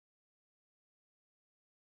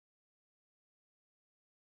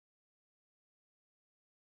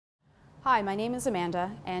Hi, my name is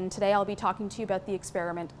Amanda, and today I'll be talking to you about the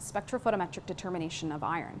experiment Spectrophotometric Determination of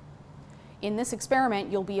Iron. In this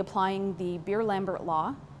experiment, you'll be applying the Beer-Lambert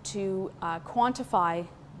law to quantify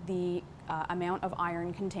the amount of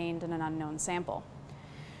iron contained in an unknown sample.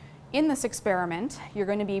 In this experiment, you're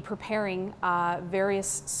going to be preparing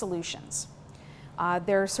various solutions.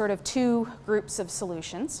 There are sort of two groups of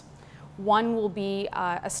solutions. One will be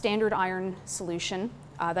a standard iron solution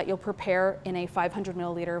that you'll prepare in a 500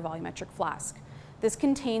 milliliter volumetric flask. This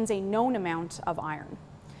contains a known amount of iron.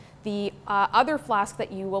 The other flask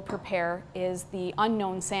that you will prepare is the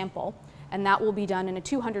unknown sample, and that will be done in a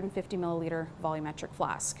 250 milliliter volumetric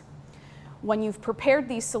flask. When you've prepared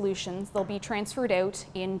these solutions, they'll be transferred out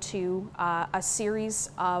into a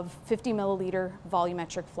series of 50 milliliter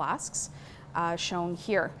volumetric flasks shown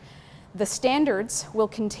here. The standards will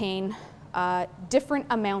contain different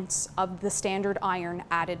amounts of the standard iron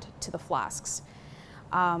added to the flasks.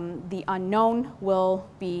 The unknown will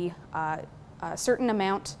be a certain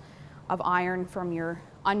amount of iron from your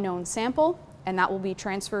unknown sample, and that will be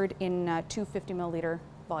transferred in 250 milliliter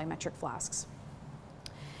volumetric flasks.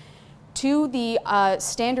 To the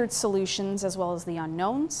standard solutions as well as the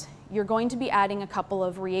unknowns, you're going to be adding a couple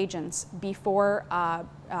of reagents before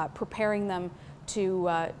preparing them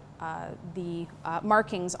to the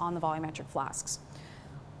markings on the volumetric flasks.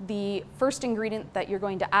 The first ingredient that you're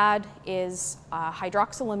going to add is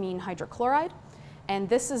hydroxylamine hydrochloride, and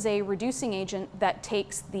this is a reducing agent that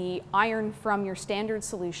takes the iron from your standard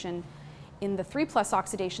solution in the 3+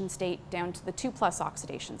 oxidation state down to the 2+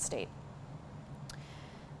 oxidation state.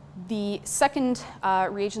 The second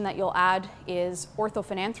reagent that you'll add is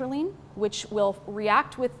orthophenanthroline, which will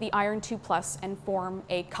react with the iron 2+ and form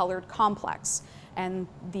a colored complex, and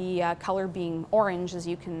the color being orange, as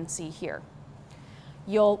you can see here.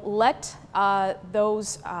 You'll let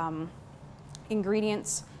those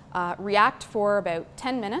ingredients react for about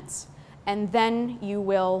 10 minutes, and then you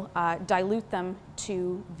will dilute them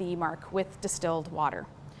to the mark with distilled water.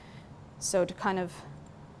 So to kind of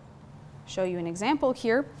show you an example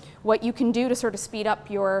here, what you can do to sort of speed up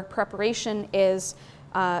your preparation is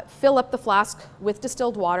fill up the flask with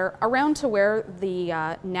distilled water around to where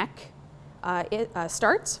the neck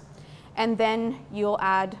starts, and then you'll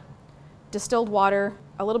add distilled water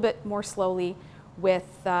a little bit more slowly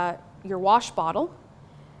with your wash bottle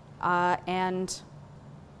and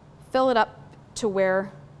fill it up to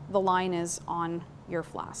where the line is on your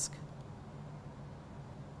flask.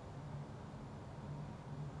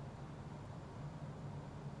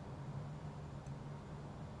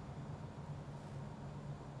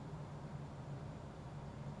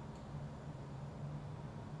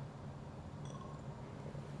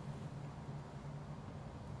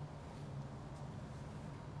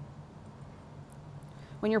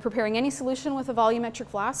 When you're preparing any solution with a volumetric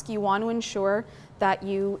flask, you want to ensure that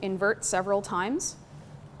you invert several times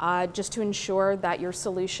just to ensure that your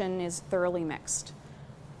solution is thoroughly mixed.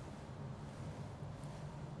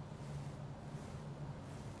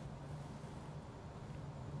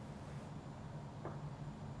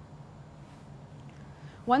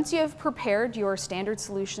 Once you have prepared your standard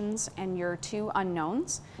solutions and your two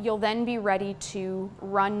unknowns, you'll then be ready to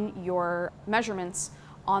run your measurements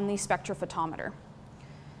on the spectrophotometer.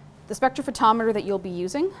 The spectrophotometer that you'll be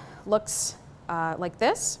using looks like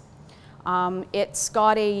this. It's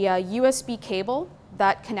got a USB cable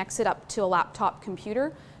that connects it up to a laptop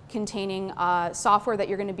computer containing software that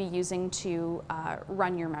you're going to be using to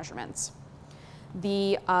run your measurements.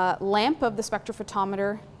 The lamp of the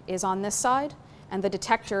spectrophotometer is on this side, and the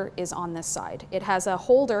detector is on this side. It has a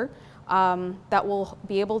holder that will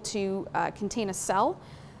be able to contain a cell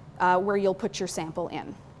where you'll put your sample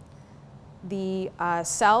in. The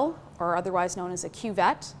cell, or otherwise known as a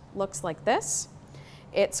cuvette, looks like this.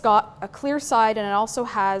 It's got a clear side, and it also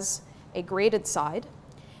has a graded side.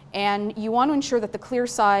 And you want to ensure that the clear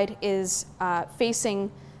side is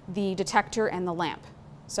facing the detector and the lamp.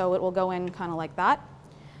 So it will go in kind of like that.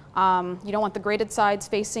 You don't want the graded sides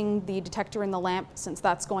facing the detector and the lamp, since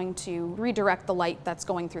that's going to redirect the light that's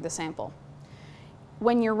going through the sample.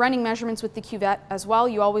 When you're running measurements with the cuvette as well,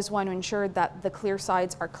 you always want to ensure that the clear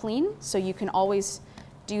sides are clean. So you can always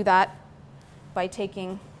do that by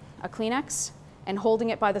taking a Kleenex and holding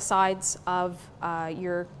it by the sides of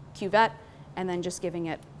your cuvette, and then just giving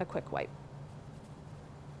it a quick wipe.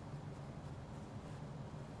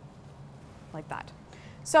 Like that.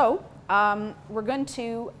 So we're going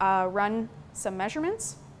to run some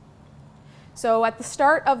measurements. So at the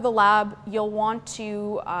start of the lab, you'll want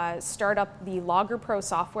to start up the Logger Pro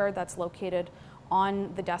software that's located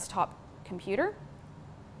on the desktop computer.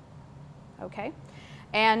 Okay.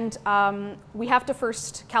 And we have to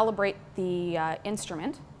first calibrate the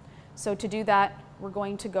instrument. So to do that, we're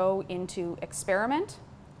going to go into Experiment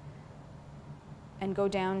and go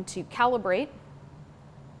down to Calibrate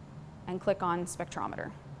and click on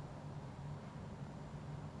Spectrometer.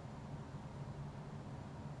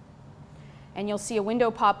 And you'll see a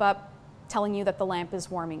window pop up telling you that the lamp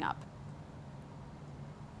is warming up.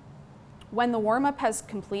 When the warm-up has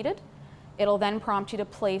completed, it'll then prompt you to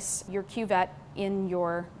place your cuvette in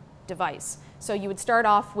your device. So you would start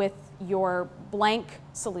off with your blank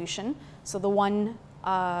solution, so the one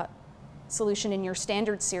solution in your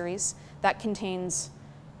standard series that contains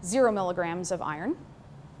 0 milligrams of iron.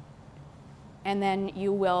 And then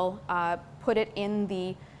you will put it in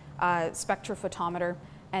the spectrophotometer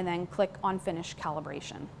and then click on Finish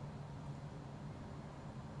Calibration.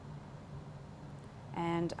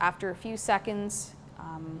 And after a few seconds,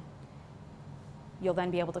 you'll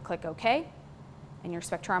then be able to click OK, and your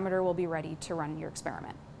spectrometer will be ready to run your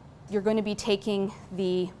experiment. You're going to be taking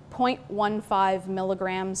the 0.15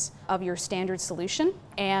 milligrams of your standard solution,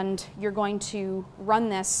 and you're going to run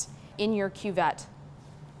this in your cuvette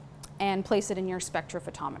and place it in your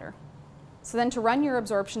spectrophotometer. So then to run your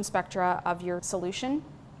absorption spectra of your solution,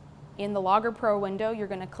 in the Logger Pro window, you're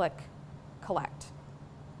going to click Collect.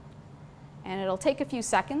 And it'll take a few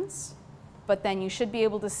seconds, but then you should be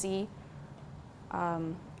able to see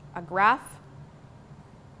a graph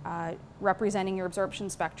representing your absorption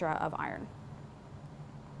spectra of iron.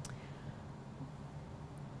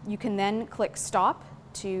 You can then click Stop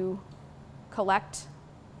to collect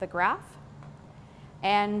the graph.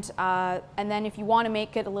 And then if you want to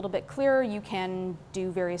make it a little bit clearer, you can do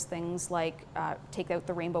various things like take out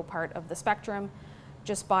the rainbow part of the spectrum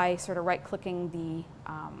just by sort of right-clicking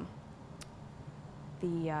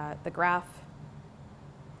the graph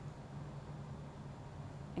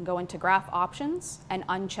and go into Graph Options and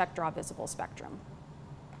uncheck Draw Visible Spectrum.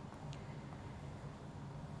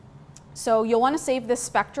 So you'll want to save this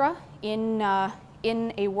spectra in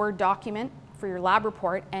a Word document for your lab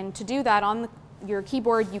report, and to do that on your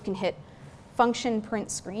keyboard you can hit Function Print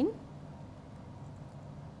Screen.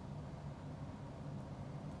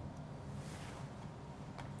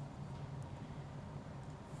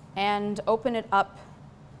 And open it up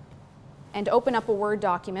and open up a Word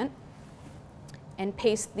document and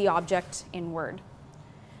paste the object in Word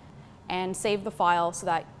and save the file so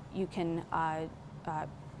that you can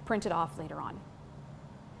print it off later on.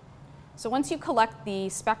 So once you collect the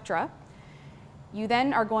spectra, you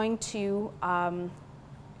then are going to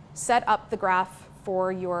set up the graph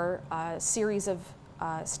for your series of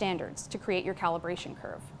standards to create your calibration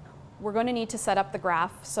curve. We're going to need to set up the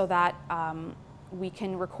graph so that we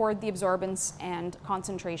can record the absorbance and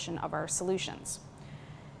concentration of our solutions.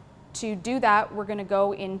 To do that, we're going to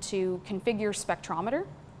go into Configure Spectrometer,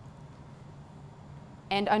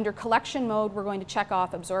 and under Collection Mode, we're going to check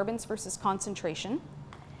off absorbance versus concentration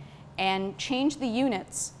and change the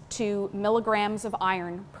units to milligrams of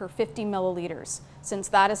iron per 50 milliliters, since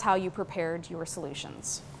that is how you prepared your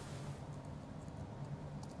solutions.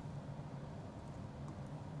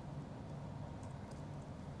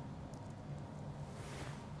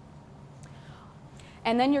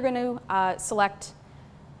 And then you're going to select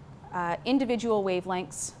individual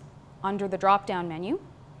wavelengths under the drop-down menu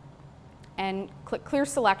and click Clear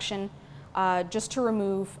Selection just to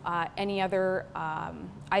remove any other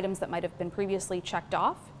items that might have been previously checked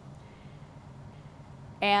off.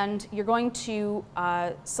 And you're going to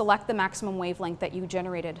select the maximum wavelength that you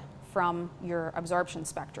generated from your absorption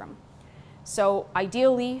spectrum. So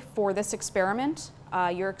ideally for this experiment,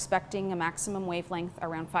 you're expecting a maximum wavelength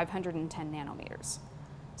around 510 nanometers.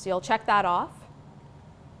 So you'll check that off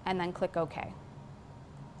and then click OK.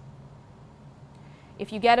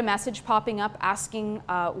 If you get a message popping up asking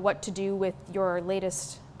what to do with your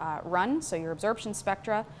latest run, so your absorption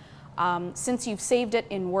spectra, since you've saved it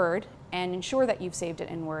in Word, and ensure that you've saved it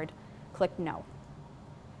in Word, click No.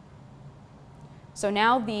 So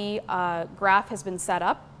now the graph has been set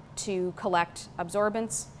up to collect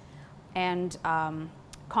absorbance and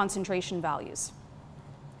concentration values.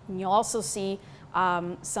 And you'll also see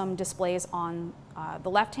some displays on the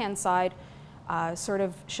left-hand side sort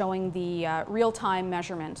of showing the real-time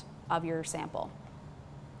measurement of your sample.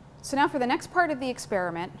 So now for the next part of the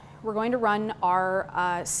experiment, we're going to run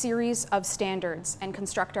our series of standards and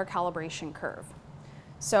construct our calibration curve.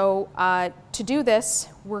 So to do this,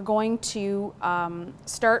 we're going to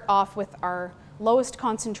start off with our lowest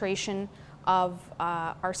concentration of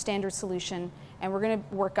our standard solution, and we're going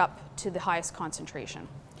to work up to the highest concentration.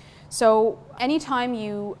 So anytime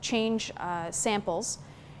you change samples,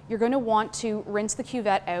 you're going to want to rinse the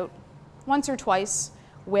cuvette out once or twice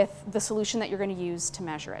with the solution that you're going to use to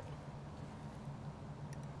measure it.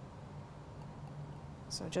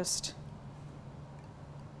 So just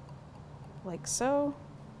like so.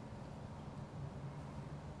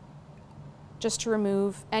 Just to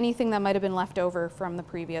remove anything that might have been left over from the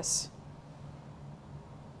previous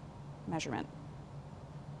measurement.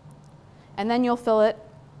 And then you'll fill it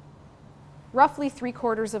roughly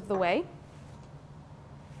 3/4 of the way.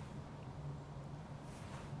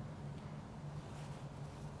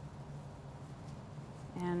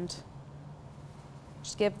 And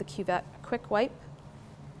just give the cuvette a quick wipe.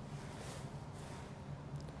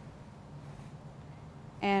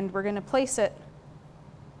 And we're going to place it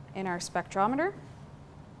in our spectrometer.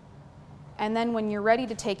 And then when you're ready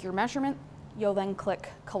to take your measurement, you'll then click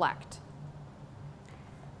Collect.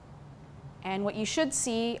 And what you should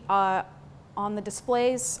see on the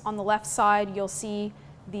displays on the left side, you'll see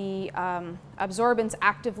the absorbance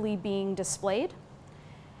actively being displayed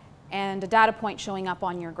and a data point showing up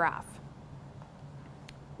on your graph.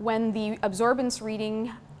 When the absorbance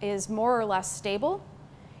reading is more or less stable,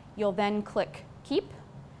 you'll then click Keep,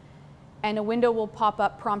 and a window will pop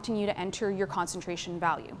up prompting you to enter your concentration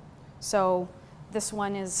value. So this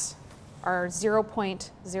one is our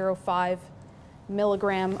 0.05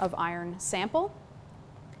 milligram of iron sample.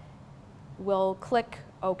 We'll click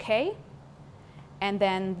OK, and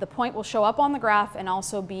then the point will show up on the graph and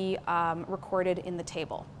also be recorded in the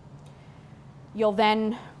table. You'll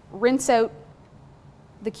then rinse out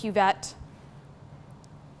the cuvette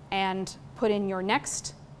and put in your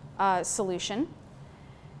next solution,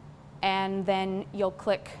 and then you'll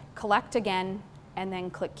click Collect again and then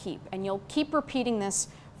click Keep. And you'll keep repeating this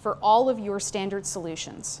for all of your standard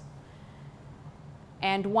solutions.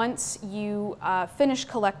 And once you finish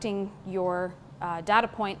collecting your data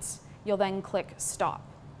points, you'll then click Stop.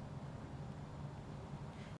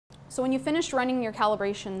 So when you finish running your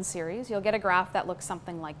calibration series, you'll get a graph that looks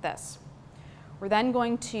something like this. We're then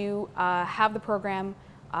going to have the program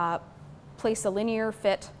place a linear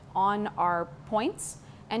fit on our points.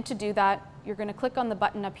 And to do that, you're going to click on the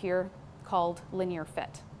button up here called Linear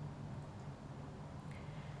Fit.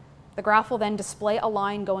 The graph will then display a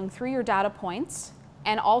line going through your data points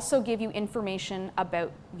and also give you information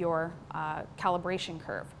about your calibration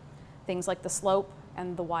curve, things like the slope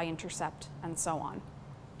and the y-intercept and so on.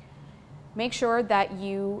 Make sure that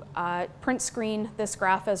you print screen this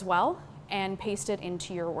graph as well and paste it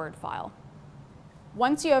into your Word file.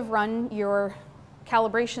 Once you have run your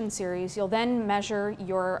calibration series, you'll then measure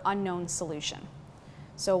your unknown solution.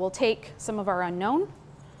 So we'll take some of our unknown.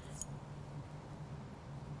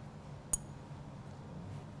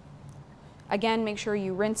 Again, make sure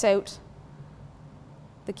you rinse out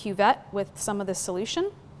the cuvette with some of this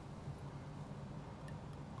solution.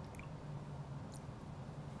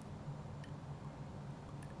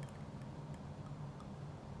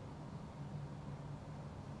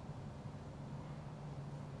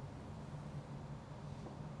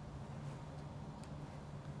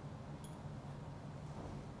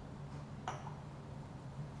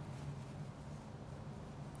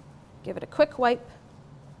 Give it a quick wipe.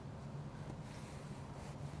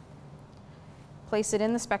 Place it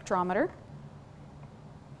in the spectrometer.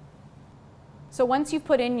 So once you've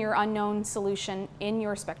put in your unknown solution in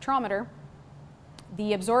your spectrometer,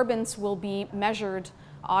 the absorbance will be measured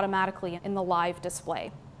automatically in the live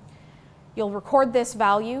display. You'll record this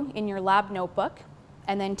value in your lab notebook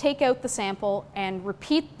and then take out the sample and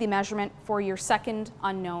repeat the measurement for your second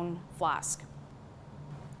unknown flask.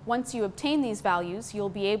 Once you obtain these values, you'll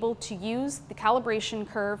be able to use the calibration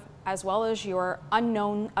curve as well as your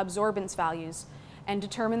unknown absorbance values and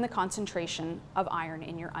determine the concentration of iron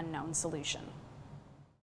in your unknown solution.